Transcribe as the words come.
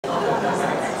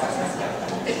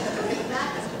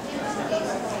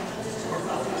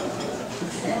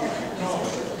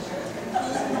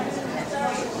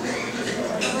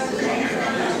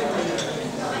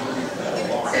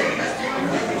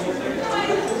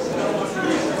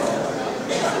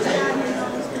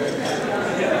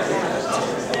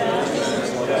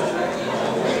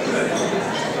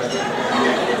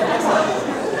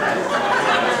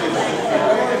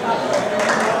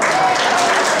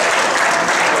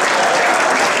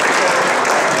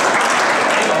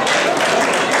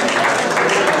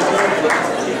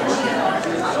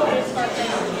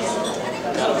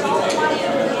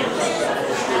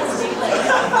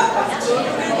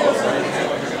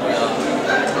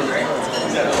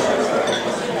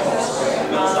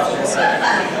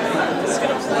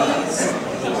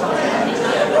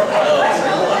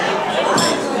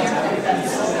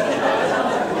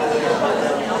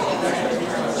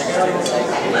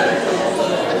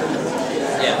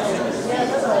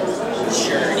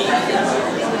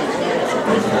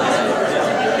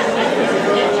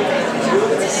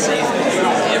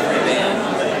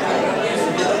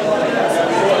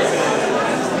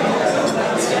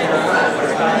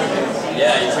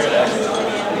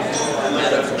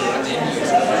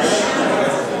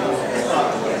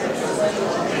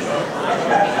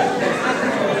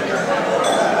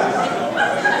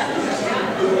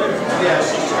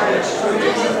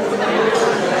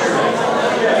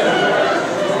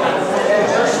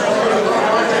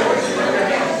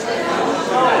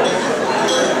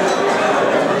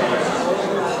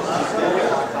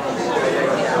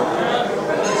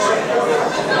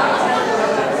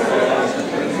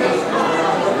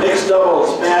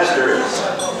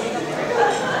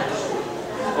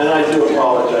And I do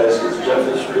apologize because Jeff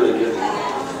is really good.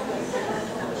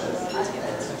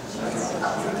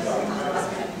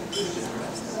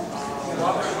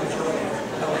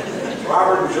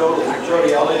 Robert and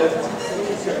Jody Elliott.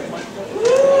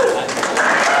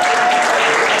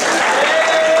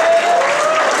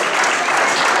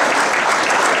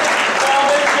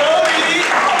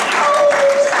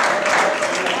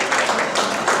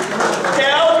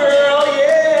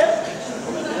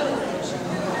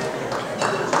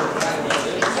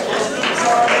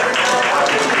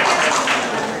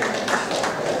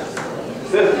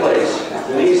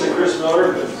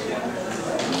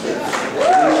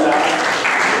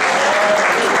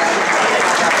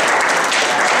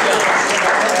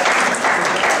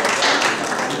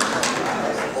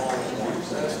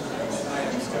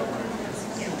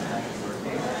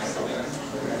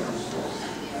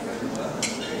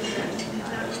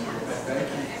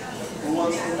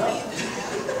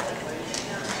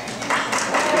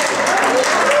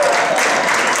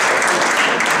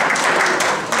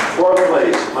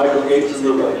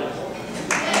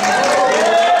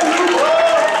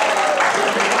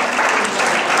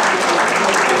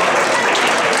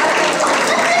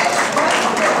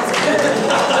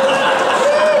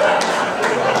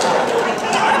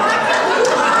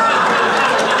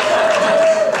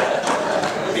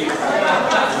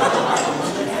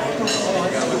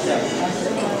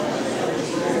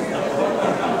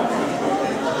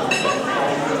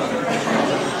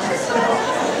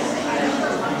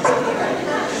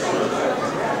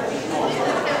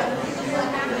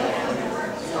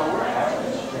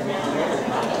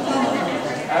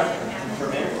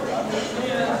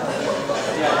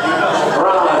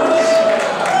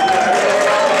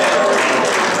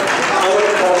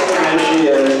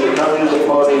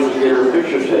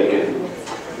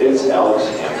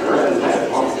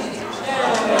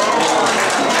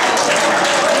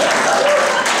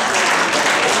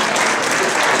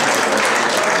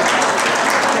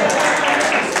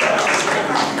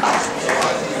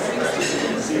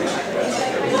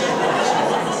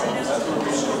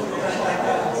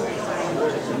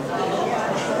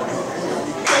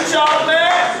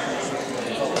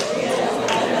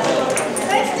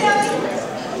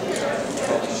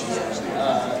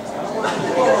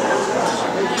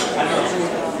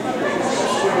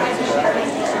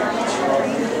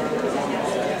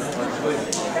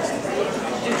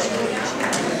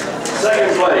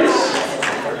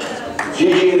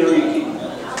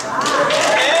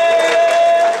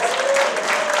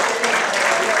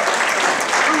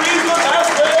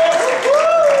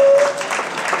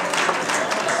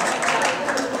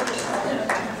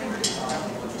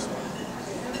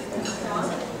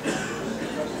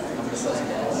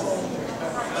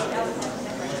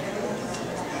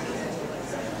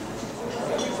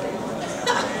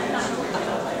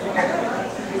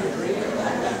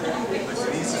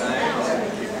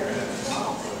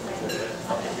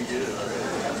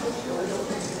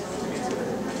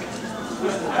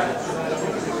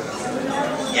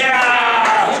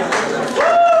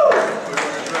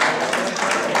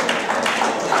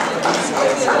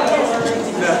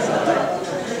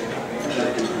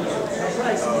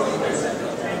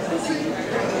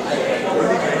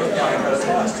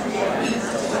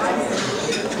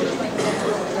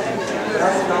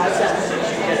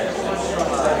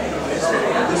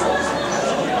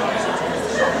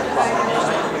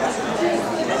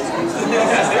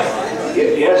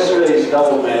 Yesterday's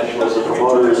double match was a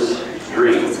promoter's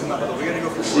dream.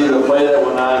 To see the play that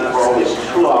went on for almost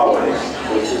 2 hours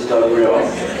was just unreal.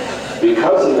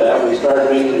 Because of that, we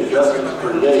started making adjustments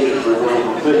for today because we're going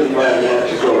from 55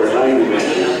 matches over 90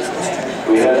 matches.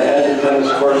 We had to add the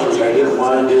tennis courts, which I didn't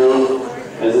want to do,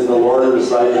 and then the Lord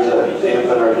decided to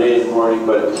dampen our day in the morning,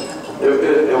 but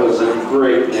it was a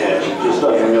great match, just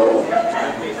unreal.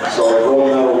 So our gold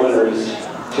medal winners,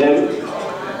 Tim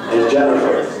and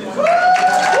Jennifer.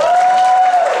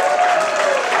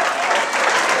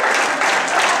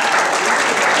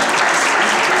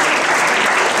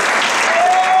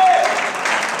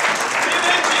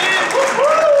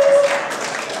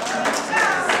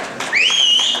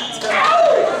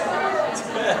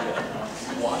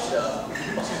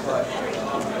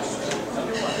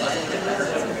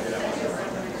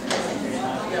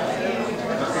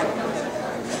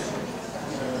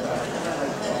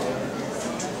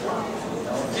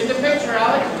 Get the picture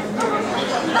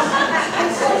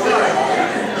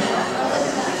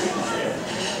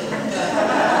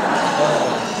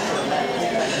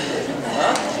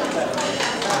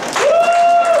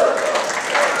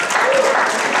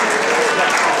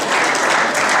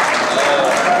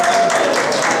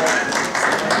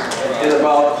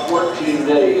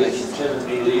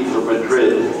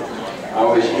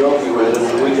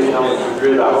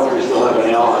grid. I hope we still have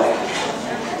an ally.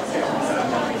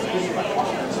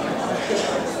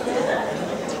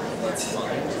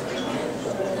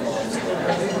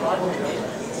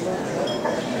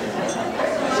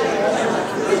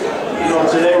 You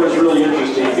know, today was really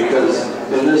interesting because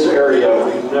in this area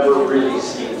we've never really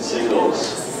seen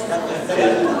singles.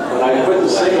 And when I put the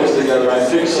singles together, I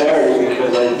picked Saturday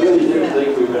because I really didn't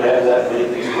think we would have that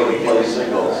many people to play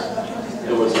singles.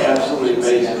 It was absolutely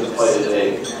amazing to play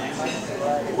today.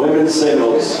 Women's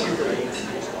singles,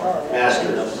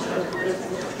 Masters.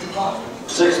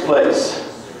 6th place,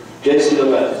 JC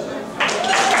Levette.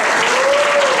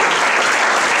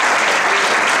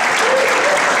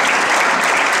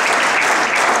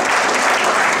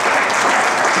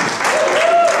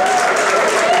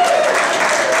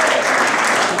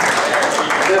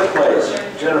 5th place,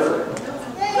 Jennifer.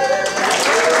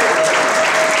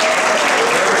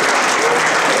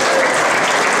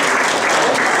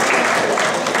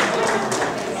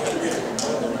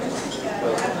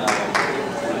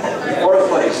 4th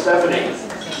place, Stephanie.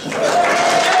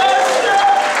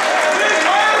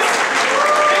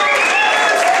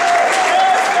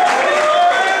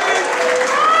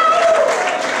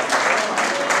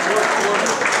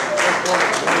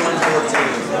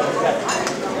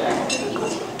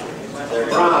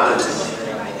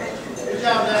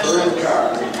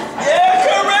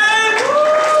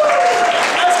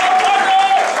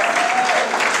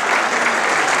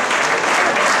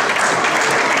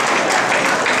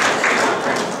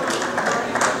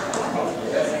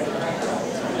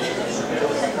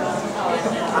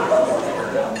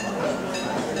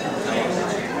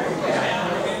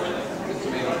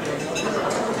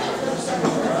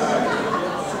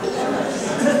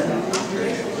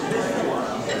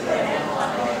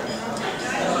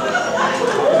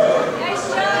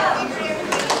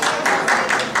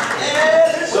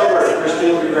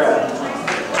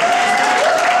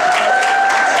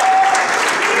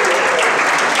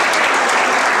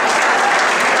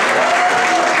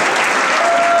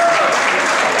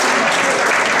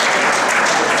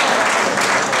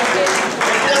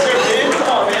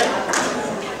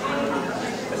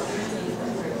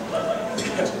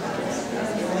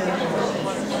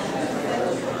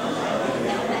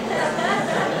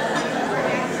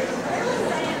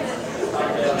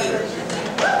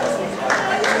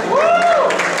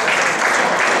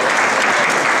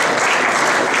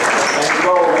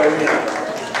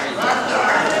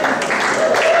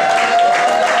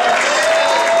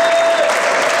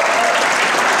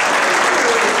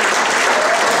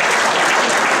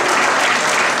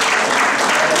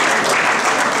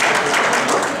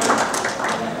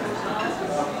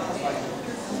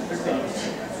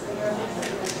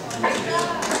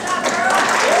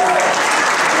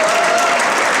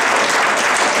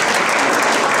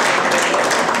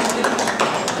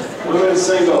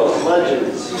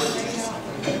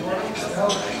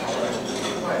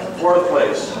 4th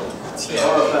place.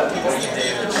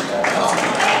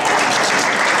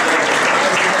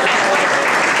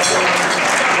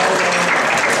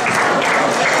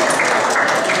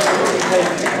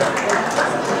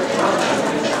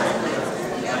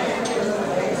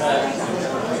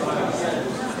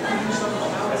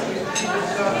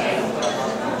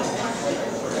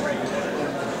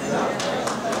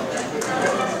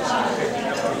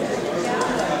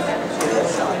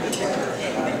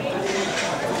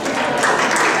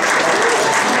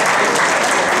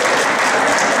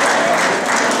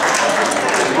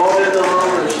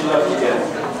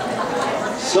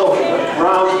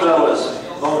 Bronze medalist,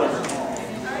 Mona.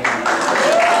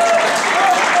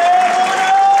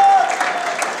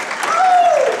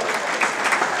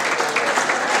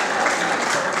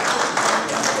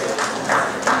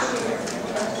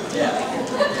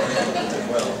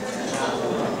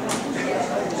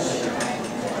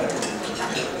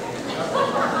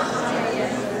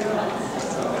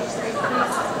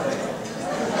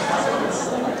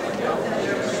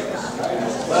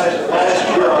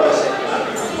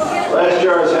 Last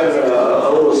year I was having a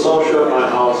little social at my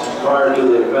house prior to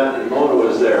the event, and Mona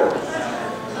was there.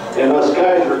 And us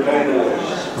guys were kind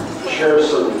of share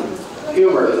some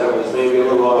humor that was maybe a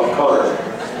little off color.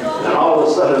 And all of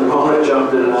a sudden Mona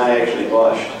jumped in and I actually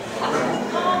blushed.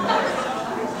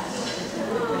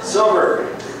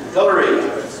 Silver, Hillary.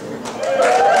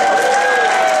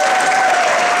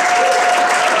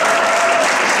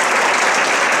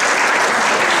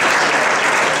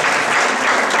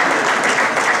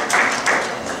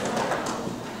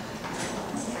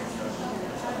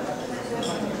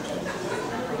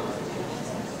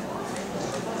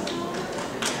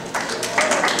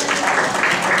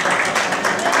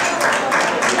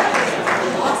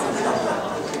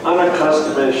 Unaccustomed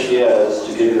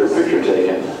getting their picture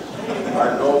taken.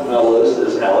 Our gold medalist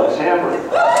is Alex Hammer.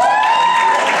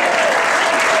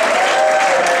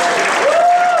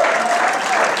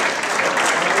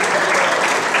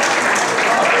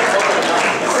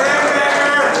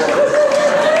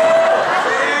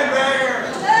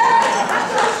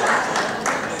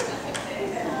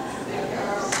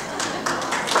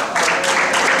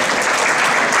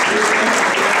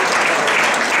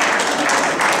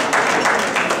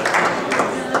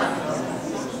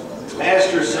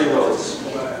 Master singles,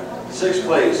 6th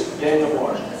place, Daniel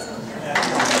Moore.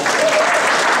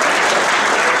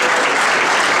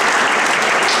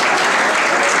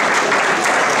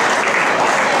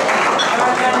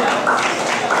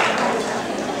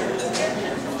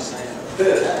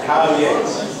 Fifth, Kyle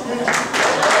Yates.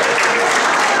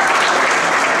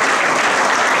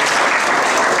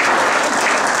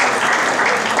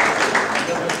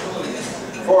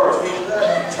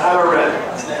 Fourth, Tyler Wren.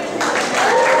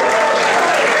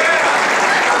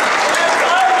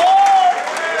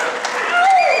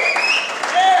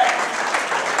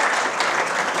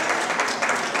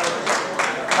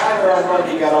 On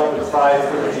Monday, got up at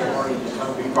 5:30 in the morning to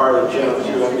come be part of Channel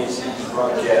 2 NBC's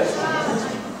broadcast.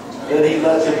 Then he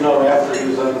lets him know after he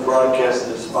was on the broadcast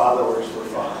that his father works for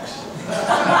Fox.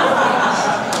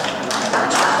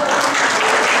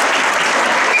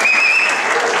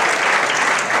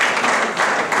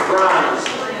 Bronze,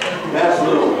 Matt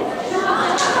Little.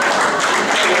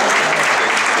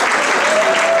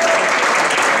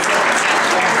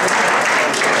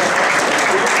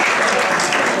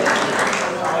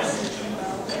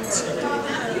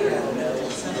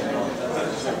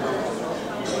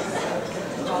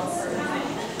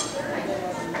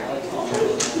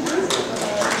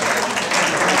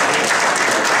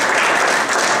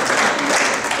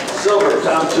 Silver,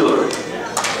 Tom Tuller.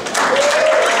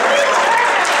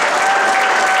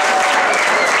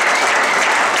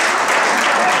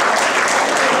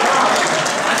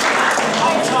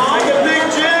 Make it big,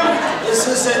 Jim. This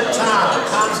isn't Tom.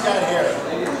 Tom's got hair.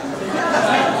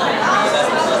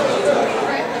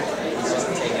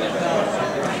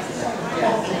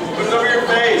 Put it over your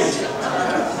face.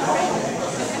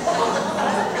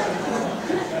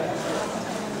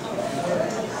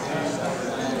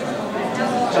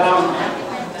 Tom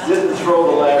didn't throw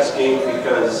the last game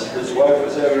because his wife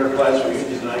was having her class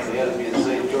reunion tonight and he had to be in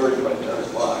St. George by 10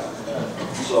 o'clock.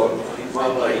 So he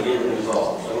found out he gave it his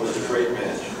all. That was a great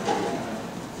match.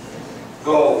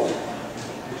 Gold,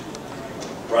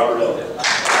 Robert Elliott.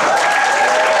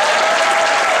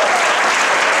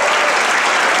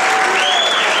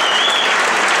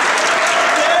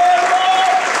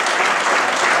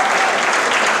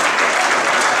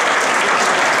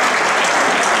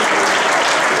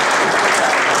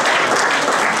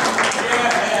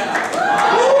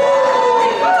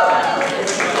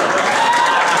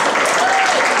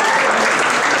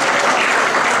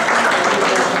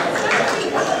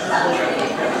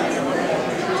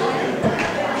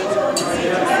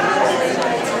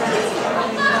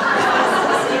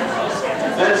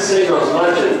 Men's singles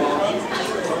legend,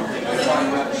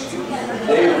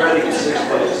 Dave Reddick in 6th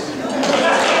place.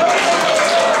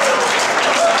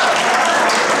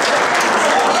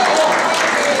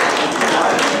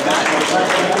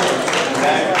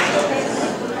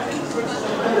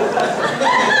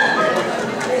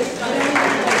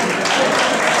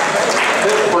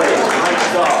 Fifth place, Mike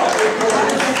Stahl.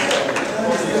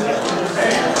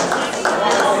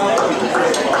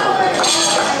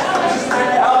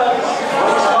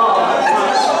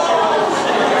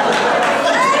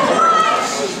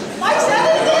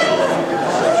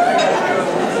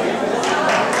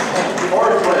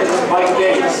 Mike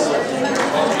Gates.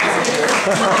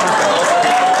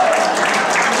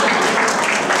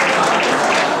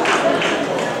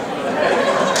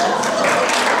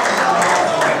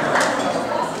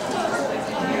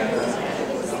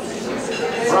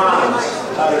 Bronze,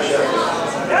 Tyler Sheffield.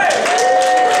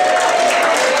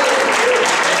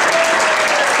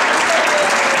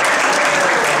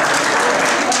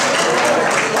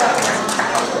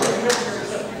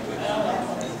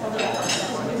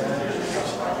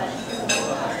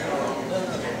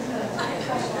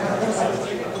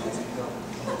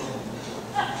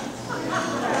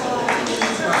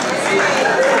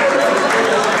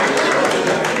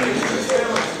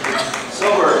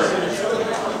 Silver,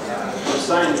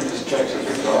 sign these checks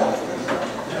as you go.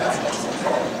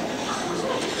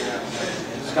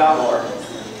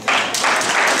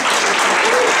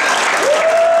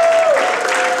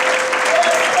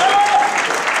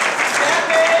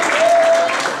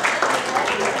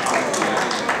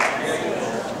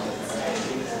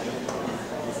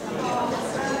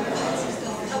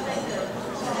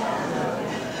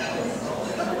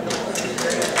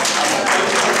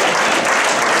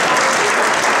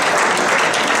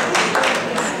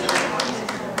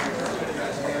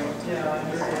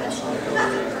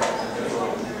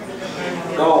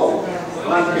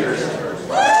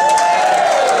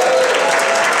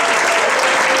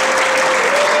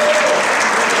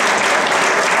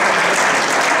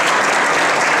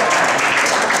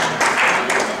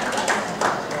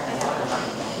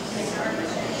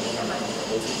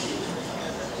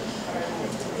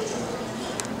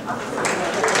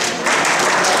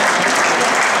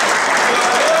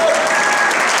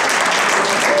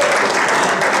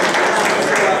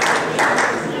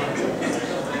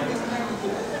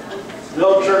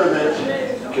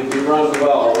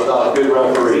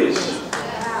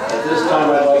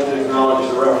 I'd like to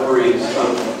acknowledge the referees.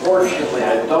 Unfortunately,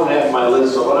 I don't have my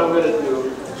list, so what I'm going to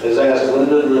do is ask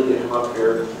Linda and Lynn to come up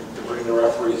here to bring the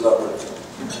referees up with me.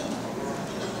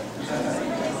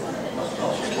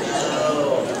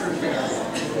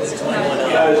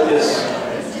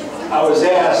 I was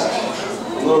asked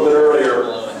a little bit earlier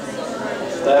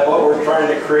that what we're trying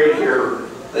to create here,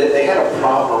 they had a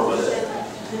problem with it.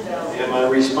 And my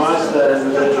response to that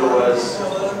individual was,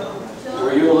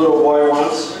 were you a little boy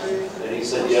once? And he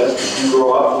said, yes. Did you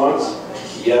grow up once?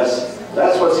 Yes.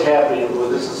 That's what's happening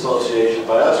with this association.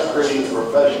 By us creating a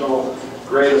professional,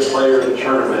 greatest player in the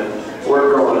tournament,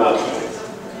 we're growing up.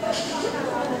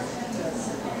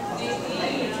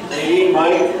 Nadine,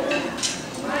 Mike?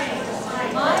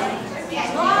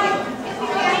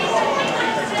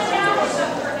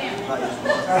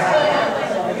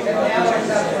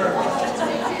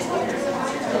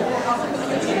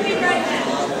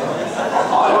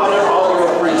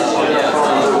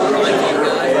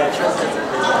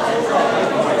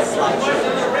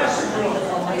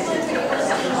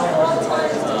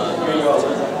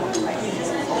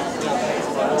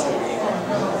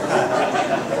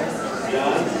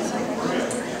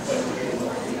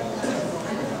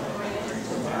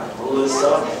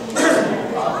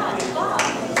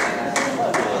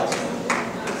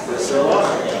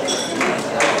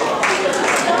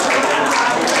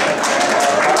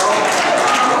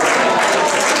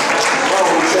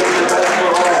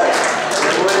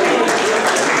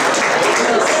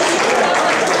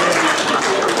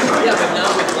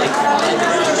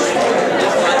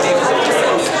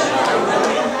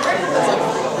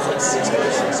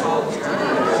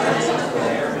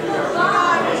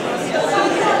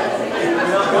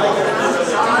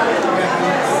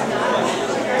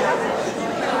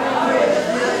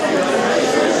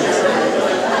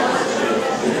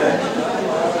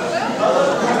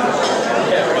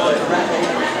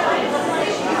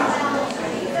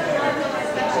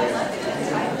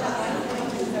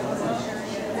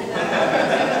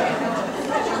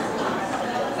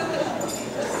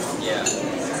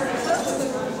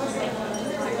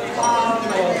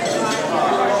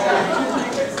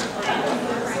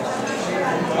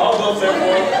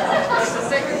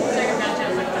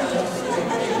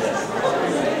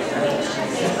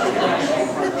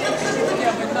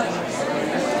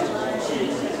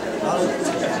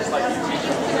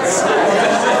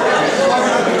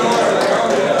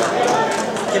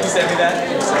 Can you send me that?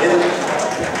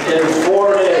 In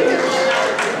 4 days.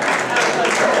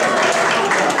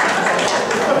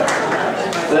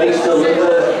 Thanks to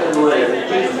Linda and Lynn,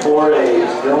 in 4 days.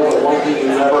 You know the one thing you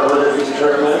never heard of this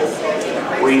tournament?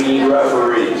 We need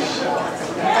referees.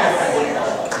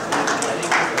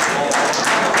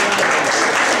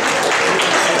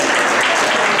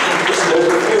 There's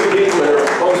a few people that are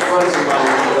close friends of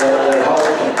mine that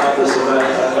helped out this event.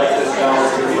 I'd like to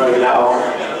acknowledge them right now.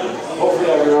 Hopefully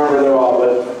I remember them all,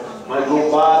 but my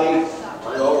good buddy,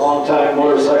 my long-time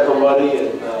motorcycle buddy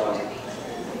and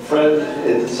friend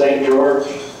in St. George,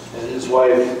 and his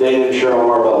wife, Dana and Cheryl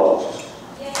Marbello.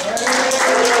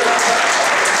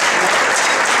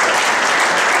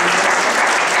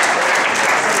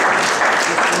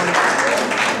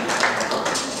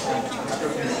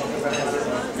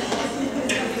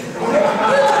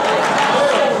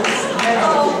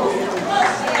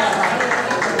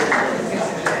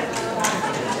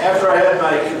 After I had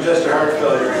my congestive heart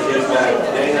failure and came back,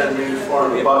 Dana and me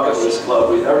formed the bucket list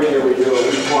club. Every year we do it.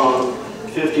 We've flown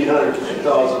 1,500 to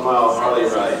 2,000 mile Harley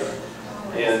ride.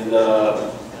 And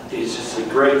he's just a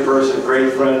great person,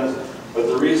 great friend. But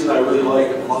the reason I really like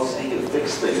him most is he can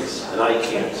fix things, and I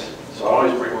can't. So I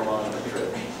always bring him along on the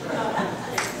trip.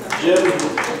 Jim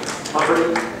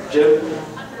Humphrey, Jim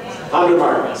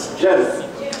Undermark,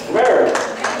 Jim, Mary.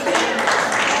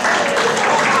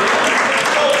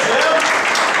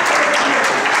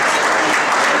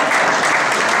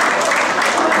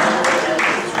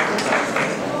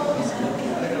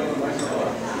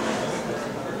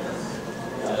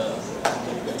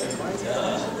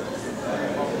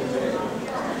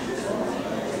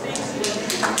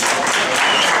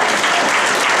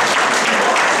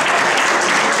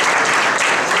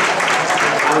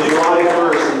 On July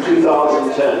 1st in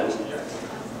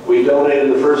 2010, we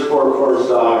donated the first 4 courts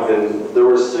to Ogden. There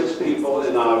were 6 people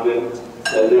in Ogden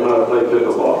that knew how to play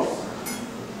pickleball.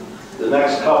 The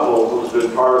next couple who's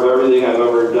been part of everything I've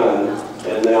ever done,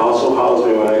 and they also house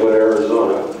me when I go to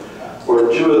Arizona,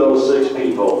 were 2 of those 6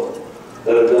 people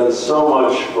that have done so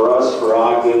much for us, for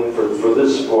Ogden, for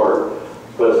this sport,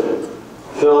 but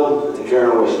Phil and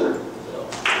Karen Wisner.